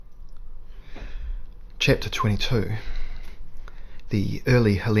Chapter 22. The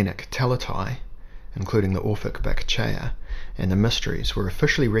early Hellenic Teletai, including the Orphic Bacchaea, and the Mysteries were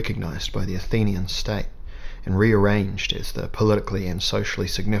officially recognized by the Athenian state and rearranged as the politically and socially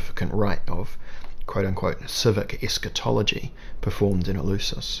significant rite of quote-unquote civic eschatology performed in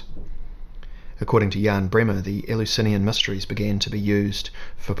Eleusis. According to Jan Bremer, the Eleusinian Mysteries began to be used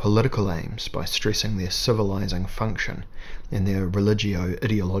for political aims by stressing their civilizing function and their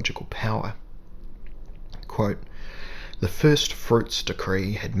religio-ideological power. Quote, "The first fruits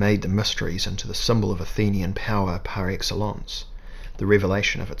decree had made the mysteries into the symbol of Athenian power par excellence. The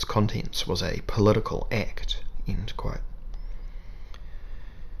revelation of its contents was a political act." End quote.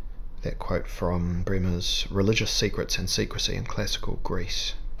 That quote from Bremer's Religious Secrets and Secrecy in Classical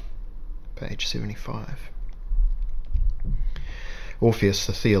Greece, page 75. Orpheus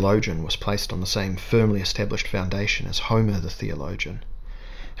the theologian was placed on the same firmly established foundation as Homer the theologian.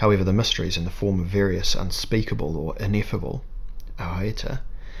 However, the mysteries in the form of various unspeakable or ineffable aoreta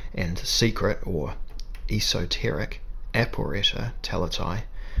and secret or esoteric aporeta teletai,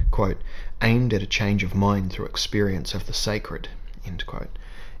 quote, aimed at a change of mind through experience of the sacred, end quote,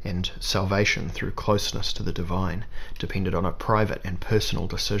 and salvation through closeness to the divine, depended on a private and personal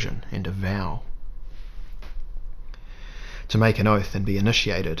decision and a vow. To make an oath and be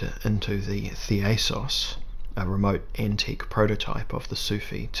initiated into the Theasos, a remote antique prototype of the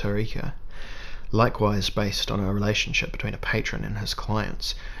Sufi tariqa, likewise based on a relationship between a patron and his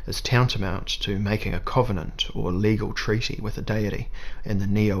clients, is tantamount to making a covenant or legal treaty with a deity in the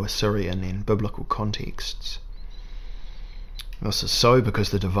Neo-Assyrian and biblical contexts. This is so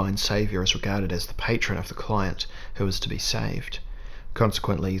because the divine saviour is regarded as the patron of the client who is to be saved.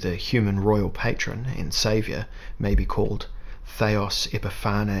 Consequently, the human royal patron and saviour may be called Theos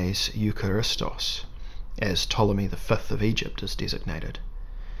Epiphanes Eucharistos, as Ptolemy V of Egypt is designated,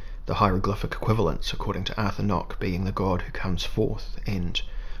 the hieroglyphic equivalents, according to Arthur Nock, being the god who comes forth and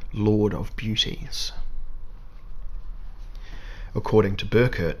Lord of Beauties. According to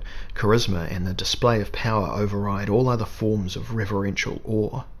Burkert, charisma and the display of power override all other forms of reverential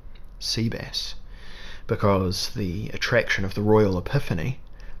awe, Sebas, because the attraction of the royal epiphany,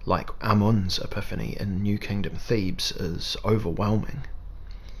 like Amun's epiphany in New Kingdom Thebes, is overwhelming.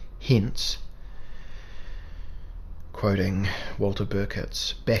 Hence, quoting Walter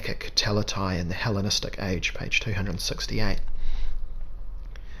Burkert's Bacchic Teletai in the Hellenistic Age, page 268,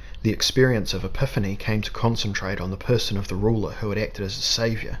 the experience of Epiphany came to concentrate on the person of the ruler who had acted as a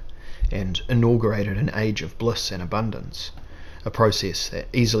saviour and inaugurated an age of bliss and abundance, a process that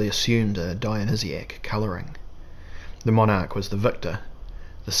easily assumed a Dionysiac colouring. The monarch was the victor,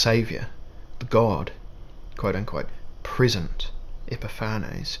 the saviour, the god, quote-unquote, present,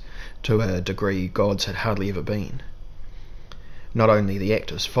 Epiphanes, to a degree gods had hardly ever been. Not only the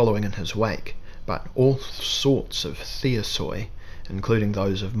actors following in his wake, but all sorts of theosoi, including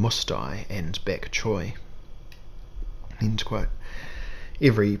those of Mustai and Bak Choy. End quote.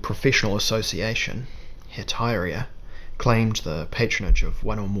 Every professional association, hetaeria, claimed the patronage of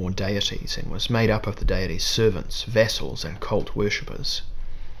one or more deities and was made up of the deities' servants, vassals, and cult worshippers.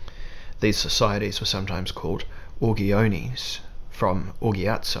 These societies were sometimes called orgiones, from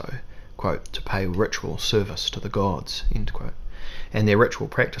orgiazzo, quote, to pay ritual service to the gods, end quote, and their ritual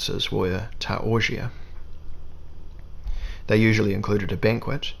practices were ta orgia. They usually included a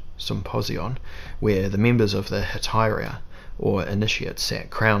banquet, symposion, where the members of the hetaeria or initiates sat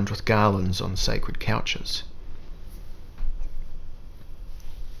crowned with garlands on sacred couches.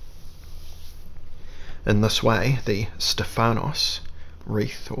 In this way, the Stephanos,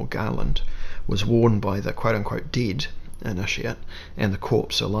 wreath or garland, was worn by the quote-unquote dead initiate and the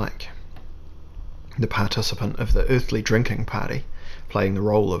corpse alike. The participant of the earthly drinking party, playing the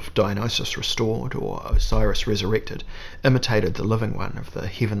role of Dionysus restored or Osiris resurrected, imitated the living one of the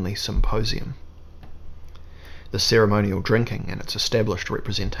heavenly symposium. The ceremonial drinking and its established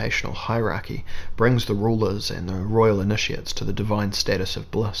representational hierarchy brings the rulers and the royal initiates to the divine status of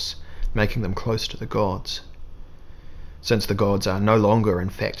bliss, making them close to the gods. Since the gods are no longer in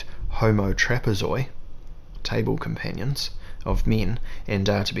fact homo trapezoi, table companions, of men, and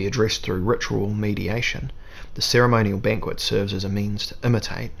are to be addressed through ritual mediation, the ceremonial banquet serves as a means to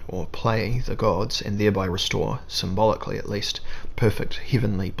imitate or play the gods and thereby restore, symbolically at least, perfect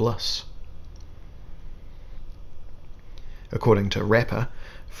heavenly bliss. According to Rapper,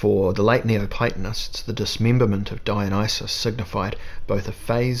 for the late Neoplatonists, the dismemberment of Dionysus signified both a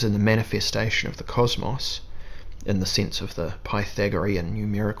phase in the manifestation of the cosmos, in the sense of the Pythagorean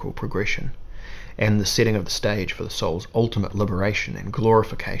numerical progression, and the setting of the stage for the soul's ultimate liberation and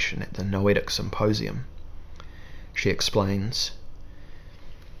glorification at the Noetic Symposium. She explains,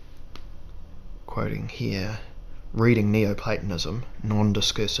 quoting here, reading Neoplatonism,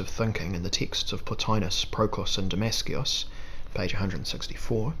 non-discursive thinking in the texts of Plotinus, Proclus and Damascius, page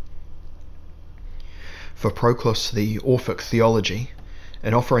 164. For Proclus, the Orphic theology,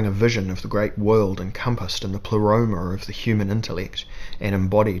 in offering a vision of the great world encompassed in the pleroma of the human intellect and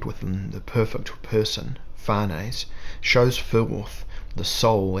embodied within the perfect person, phanes, shows forth the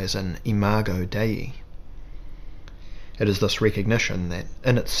soul as an imago Dei. It is this recognition that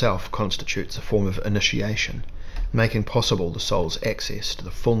in itself constitutes a form of initiation, making possible the soul's access to the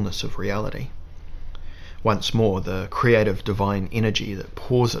fullness of reality. Once more, the creative divine energy that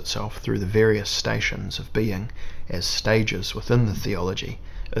pours itself through the various stations of being as stages within the theology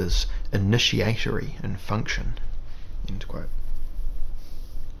is initiatory in function. End quote.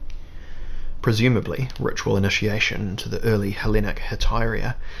 Presumably, ritual initiation into the early Hellenic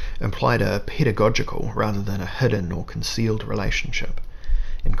hetaeria implied a pedagogical rather than a hidden or concealed relationship,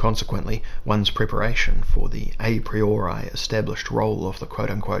 and consequently one's preparation for the a priori established role of the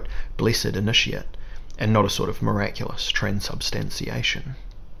quote-unquote blessed initiate, and not a sort of miraculous transubstantiation.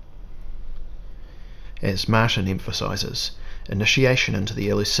 As Martin emphasises, initiation into the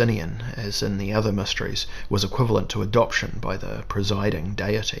Eleusinian, as in the other mysteries, was equivalent to adoption by the presiding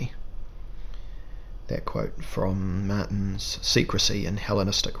deity. That quote from Martin's Secrecy in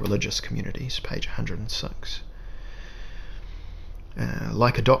Hellenistic Religious Communities, page 106.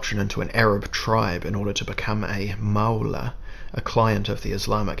 Like adoption into an Arab tribe in order to become a Mawla, a client of the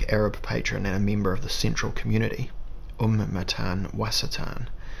Islamic Arab patron and a member of the central community, Ummatan Wasatan,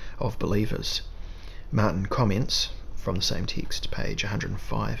 of believers. Martin comments, from the same text, page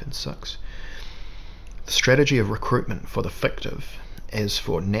 105 and 6. The strategy of recruitment for the fictive, as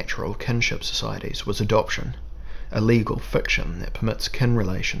for natural kinship societies, was adoption, a legal fiction that permits kin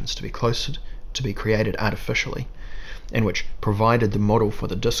relations to be created artificially, and which provided the model for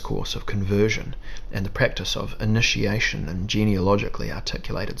the discourse of conversion and the practice of initiation in genealogically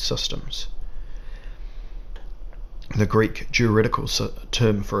articulated systems. The Greek juridical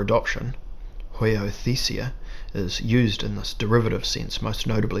term for adoption, hoiothesia, is used in this derivative sense most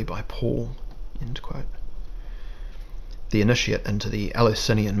notably by Paul. End quote. The initiate into the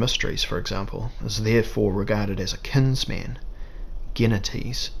Eleusinian mysteries, for example, is therefore regarded as a kinsman,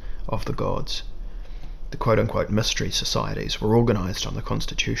 genetes, of the gods. The quote-unquote mystery societies were organised on the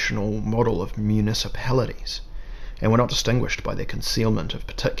constitutional model of municipalities, and were not distinguished by their concealment of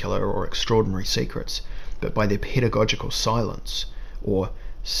particular or extraordinary secrets, but by their pedagogical silence, or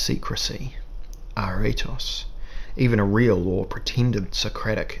secrecy, aretos, even a real or pretended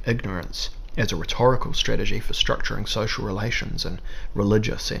Socratic ignorance, as a rhetorical strategy for structuring social relations in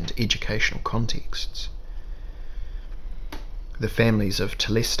religious and educational contexts. The families of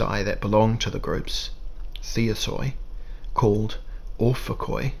telestai that belonged to the groups, theosoi, called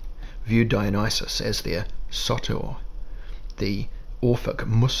Orphikoi, viewed Dionysus as their sotor. The Orphic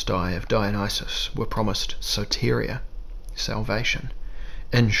mustai of Dionysus were promised soteria, salvation.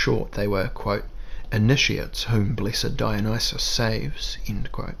 In short, they were, quote, initiates whom blessed Dionysus saves,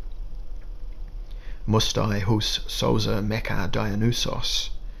 end quote. Mustai hus sousa mecha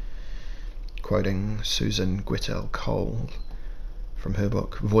Dionysos, quoting Susan Guettel Cole from her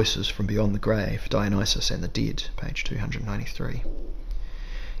book Voices from Beyond the Grave, Dionysus and the Dead, page 293.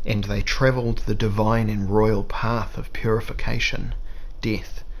 And they travelled the divine and royal path of purification,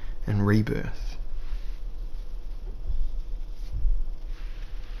 death, and rebirth.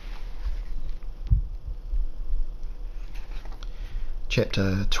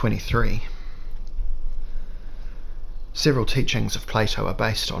 Chapter 23. Several teachings of Plato are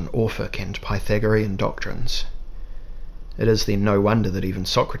based on Orphic and Pythagorean doctrines. It is then no wonder that even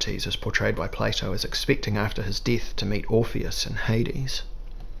Socrates is portrayed by Plato as expecting after his death to meet Orpheus in Hades.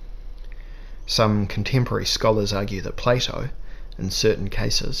 Some contemporary scholars argue that Plato, in certain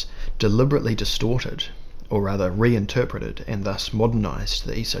cases, deliberately distorted, or rather reinterpreted and thus modernized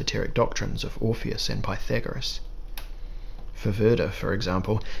the esoteric doctrines of Orpheus and Pythagoras. Verwerder, for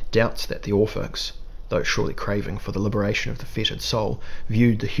example, doubts that the Orphics, though surely craving for the liberation of the fettered soul,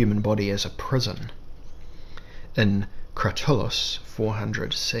 viewed the human body as a prison. In Cratylus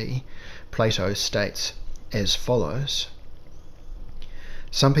 400c, Plato states as follows: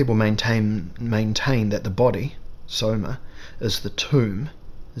 some people maintain that the body, soma, is the tomb,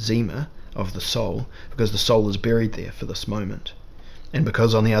 zema, of the soul, because the soul is buried there for this moment, and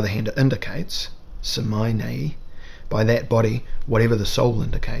because on the other hand it indicates, semainei, by that body whatever the soul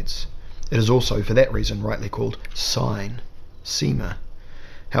indicates. It is also for that reason rightly called sign, sema.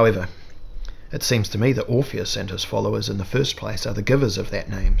 However, it seems to me that Orpheus and his followers in the first place are the givers of that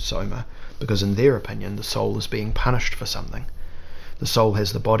name, soma, because in their opinion the soul is being punished for something. The soul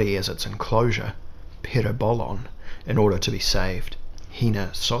has the body as its enclosure, peribolon in order to be saved,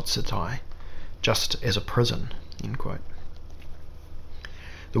 hina sotsatai, just as a prison, end quote.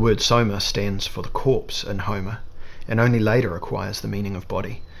 The word soma stands for the corpse in Homer, and only later acquires the meaning of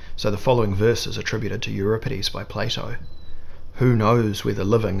body, so the following verse is attributed to Euripides by Plato. Who knows whether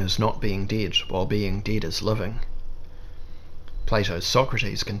living is not being dead, while being dead is living? Plato's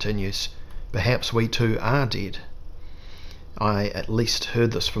Socrates continues, perhaps we too are dead. I at least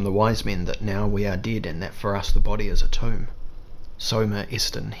heard this from the wise men, that now we are dead, and that for us the body is a tomb. Soma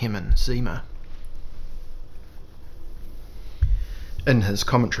estin hemen zema. In his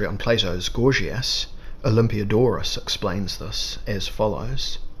commentary on Plato's Gorgias, Olympiodorus explains this as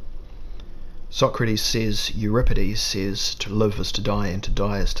follows. Socrates says, Euripides says, to live is to die, and to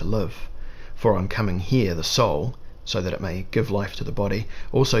die is to live. For on coming here, the soul, so that it may give life to the body,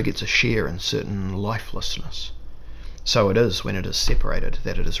 also gets a share in certain lifelessness. So it is when it is separated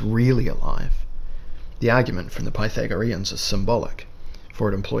that it is really alive. The argument from the Pythagoreans is symbolic,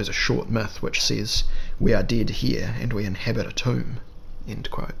 for it employs a short myth which says, we are dead here and we inhabit a tomb.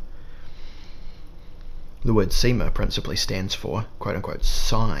 End quote. The word sema principally stands for, quote-unquote,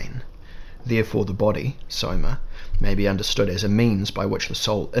 sign. Therefore the body, soma, may be understood as a means by which the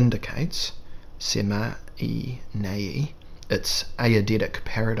soul indicates, sema I nei, its eidetic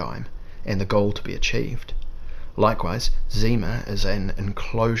paradigm and the goal to be achieved. Likewise, zema is an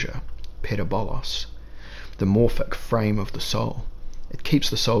enclosure, peribolos, the morphic frame of the soul. It keeps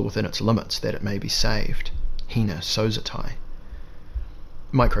the soul within its limits that it may be saved, hina sozatai.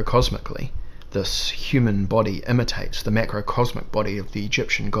 Microcosmically, this human body imitates the macrocosmic body of the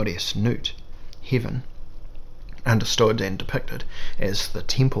Egyptian goddess Nut, heaven, understood and depicted as the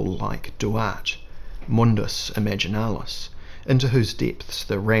temple-like Duat, mundus imaginalis, into whose depths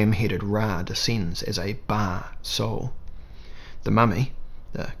the ram-headed Ra descends as a Ba soul. The mummy,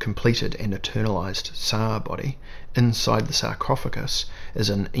 the completed and eternalized Sa body, inside the sarcophagus, is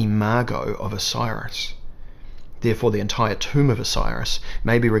an imago of Osiris. Therefore the entire tomb of Osiris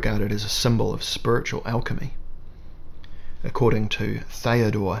may be regarded as a symbol of spiritual alchemy. According to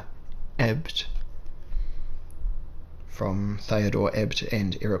Theodor Abt, from Theodor Abt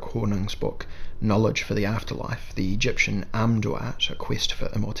and Eric Hornung's book Knowledge for the Afterlife, the Egyptian Amduat, A Quest for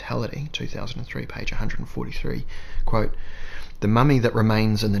Immortality, 2003, page 143, quote, the mummy that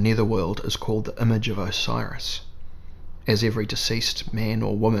remains in the netherworld is called the image of Osiris, as every deceased man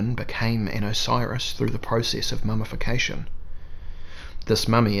or woman became an Osiris through the process of mummification. This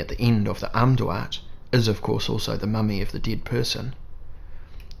mummy at the end of the Amduat is of course also the mummy of the dead person.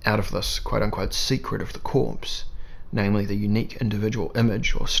 Out of this quote-unquote secret of the corpse, namely the unique individual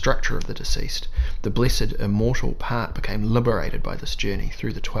image or structure of the deceased, the blessed immortal part became liberated by this journey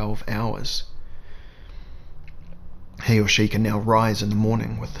through the 12 hours. He or she can now rise in the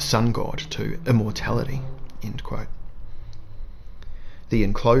morning with the sun god to immortality. End quote. The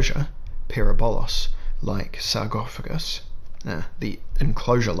enclosure, peribolos, like sarcophagus, the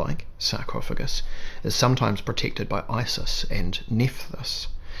enclosure-like sarcophagus, is sometimes protected by Isis and Nephthys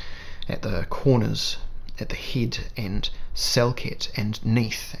at the corners at the head, and Selket and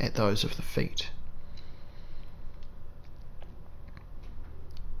Neith at those of the feet.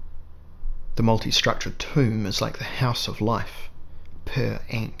 The multi-structured tomb is like the house of life, Per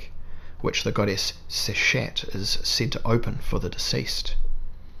Ankh, which the goddess Seshat is said to open for the deceased.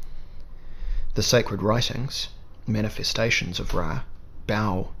 The sacred writings, manifestations of Ra,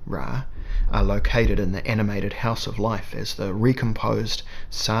 Bao Ra, are located in the animated house of life as the recomposed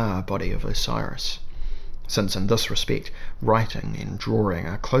Sa body of Osiris, since in this respect writing and drawing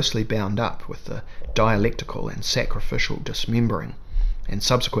are closely bound up with the dialectical and sacrificial dismembering and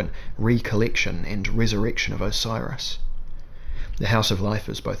subsequent recollection and resurrection of Osiris. The house of life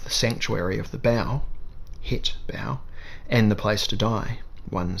is both the sanctuary of the Bao, Het Bao, and the place to die,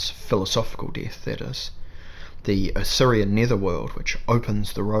 one's philosophical death, that is, the Osirian netherworld which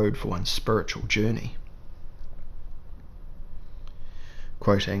opens the road for one's spiritual journey.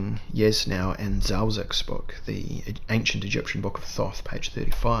 Quoting Yesnau and Zalzik's book, the Ancient Egyptian Book of Thoth, page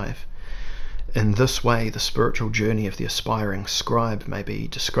 35, in this way the spiritual journey of the aspiring scribe may be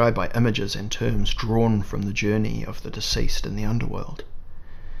described by images and terms drawn from the journey of the deceased in the underworld.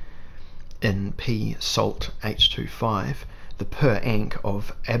 In P. Salt 825, the Per Ankh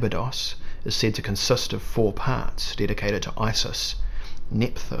of Abydos is said to consist of 4 parts dedicated to Isis,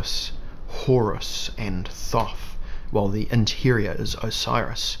 Nephthys, Horus, and Thoth, while the interior is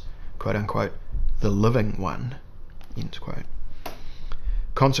Osiris, quote-unquote, the living one, end quote.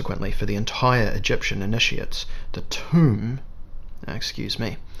 Consequently, for the entire Egyptian initiates, the tomb,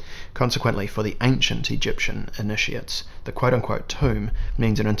 Consequently, for the ancient Egyptian initiates, the quote-unquote tomb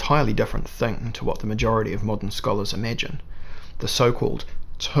means an entirely different thing to what the majority of modern scholars imagine. The so-called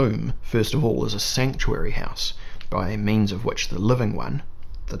tomb, first of all, is a sanctuary house, by means of which the living one,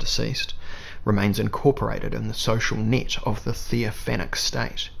 the deceased, remains incorporated in the social net of the theophanic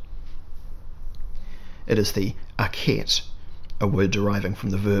state. It is the akhet, a word deriving from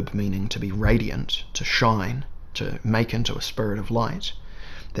the verb meaning to be radiant, to shine, to make into a spirit of light,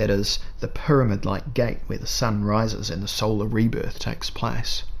 that is, the pyramid-like gate where the sun rises and the solar rebirth takes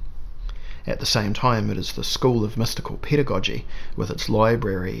place. At the same time, it is the school of mystical pedagogy, with its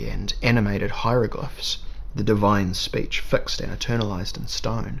library and animated hieroglyphs, the divine speech fixed and eternalized in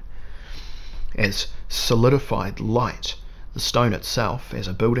stone. As solidified light, the stone itself, as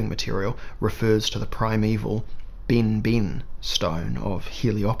a building material, refers to the primeval Ben stone of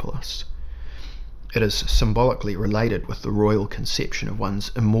Heliopolis. It is symbolically related with the royal conception of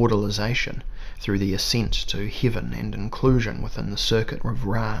one's immortalization through the ascent to heaven and inclusion within the circuit of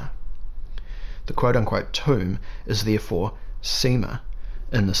Ra. The quote-unquote tomb is therefore sema,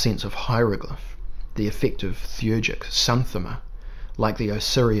 in the sense of hieroglyph, the effective theurgic synthema, like the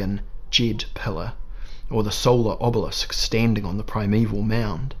Osirian Djed pillar, or the solar obelisk standing on the primeval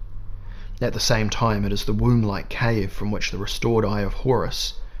mound. At the same time, it is the womb-like cave from which the restored eye of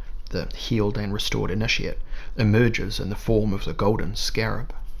Horus, the healed and restored initiate, emerges in the form of the golden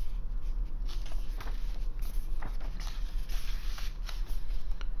scarab.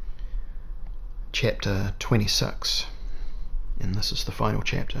 Chapter 26, and this is the final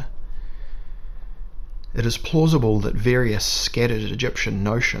chapter. It is plausible that various scattered Egyptian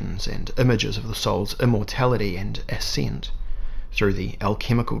notions and images of the soul's immortality and ascent, through the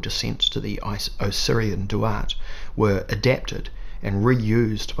alchemical descent to the Osirian Duat, were adapted and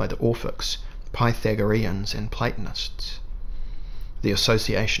reused by the Orphics, Pythagoreans and Platonists. The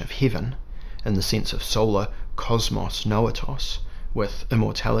association of heaven, in the sense of solar cosmos noetos, with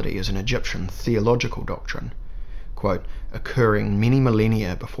immortality as an Egyptian theological doctrine, quote, occurring many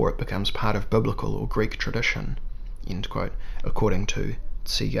millennia before it becomes part of biblical or Greek tradition, end quote, according to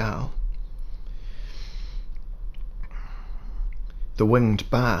Tsegal. The winged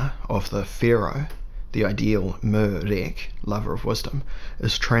Ba of the pharaoh, the ideal Mer-Rek, lover of wisdom,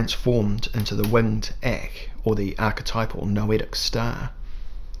 is transformed into the winged Ak, or the archetypal Noetic star.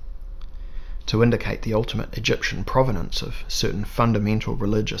 To indicate the ultimate Egyptian provenance of certain fundamental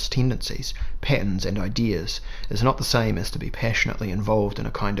religious tendencies, patterns and ideas is not the same as to be passionately involved in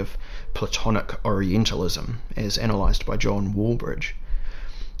a kind of Platonic Orientalism, as analysed by John Walbridge.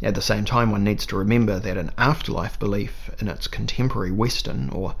 At the same time, one needs to remember that an afterlife belief in its contemporary Western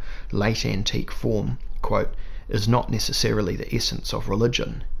or late antique form, quote, is not necessarily the essence of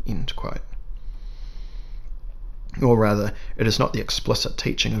religion, end quote. Or rather, it is not the explicit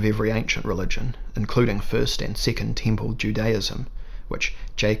teaching of every ancient religion, including First and Second Temple Judaism, which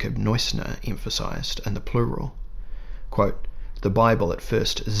Jacob Neusner emphasized in the plural. Quote, the Bible at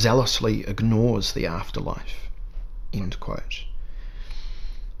first zealously ignores the afterlife, end quote.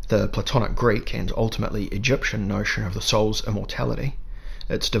 The Platonic Greek and ultimately Egyptian notion of the soul's immortality,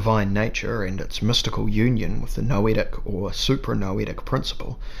 its divine nature and its mystical union with the noetic or supranoetic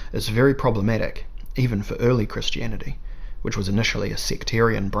principle is very problematic, even for early Christianity, which was initially a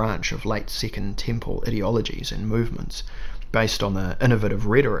sectarian branch of late Second Temple ideologies and movements, based on the innovative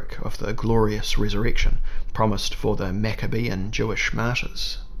rhetoric of the glorious resurrection promised for the Maccabean Jewish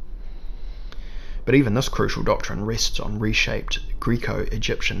martyrs. But even this crucial doctrine rests on reshaped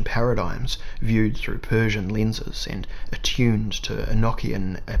Greco-Egyptian paradigms viewed through Persian lenses and attuned to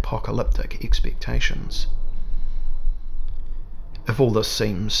Enochian apocalyptic expectations. If all this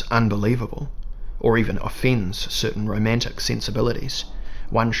seems unbelievable, or even offends certain romantic sensibilities,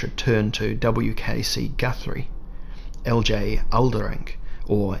 one should turn to W.K.C. Guthrie, L.J. Alderink,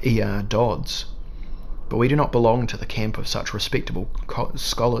 or E.R. Dodds. But we do not belong to the camp of such respectable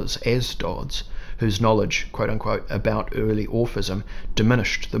scholars as Dodds, whose knowledge, quote-unquote, about early Orphism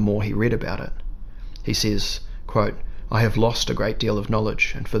diminished the more he read about it. He says, quote, I have lost a great deal of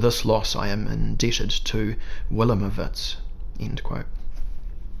knowledge, and for this loss I am indebted to Wilamowitz, end quote.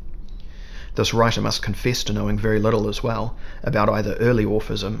 This writer must confess to knowing very little as well about either early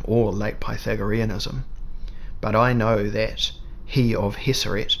Orphism or late Pythagoreanism. But I know that he of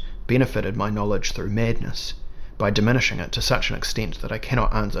Heseret benefited my knowledge through madness, by diminishing it to such an extent that I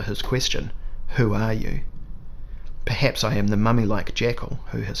cannot answer his question, who are you? Perhaps I am the mummy-like jackal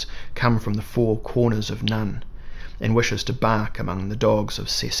who has come from the four corners of Nun, and wishes to bark among the dogs of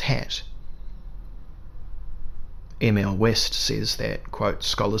Seshat. M.L. West says that, quote,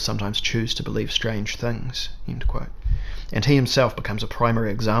 scholars sometimes choose to believe strange things, end quote. and he himself becomes a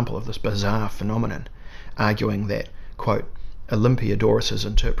primary example of this bizarre phenomenon, arguing that, quote, Olympiodorus's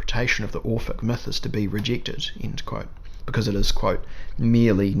interpretation of the Orphic myth is to be rejected, end quote, because it is, quote,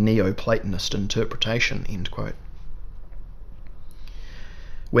 merely Neoplatonist interpretation, end quote.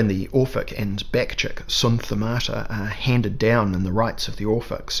 When the Orphic and Bakchic synthemata are handed down in the rites of the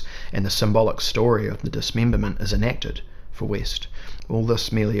Orphics, and the symbolic story of the dismemberment is enacted for West, all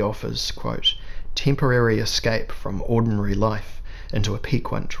this merely offers, quote, temporary escape from ordinary life into a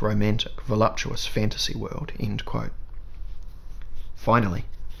piquant, romantic, voluptuous fantasy world, end quote. Finally,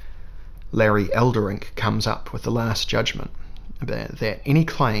 Larry Elderink comes up with the last judgment that any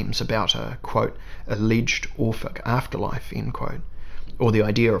claims about a, quote, alleged Orphic afterlife, end quote, or the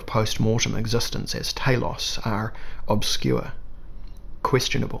idea of post-mortem existence as telos are obscure,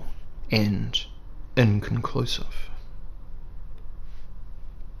 questionable, and inconclusive.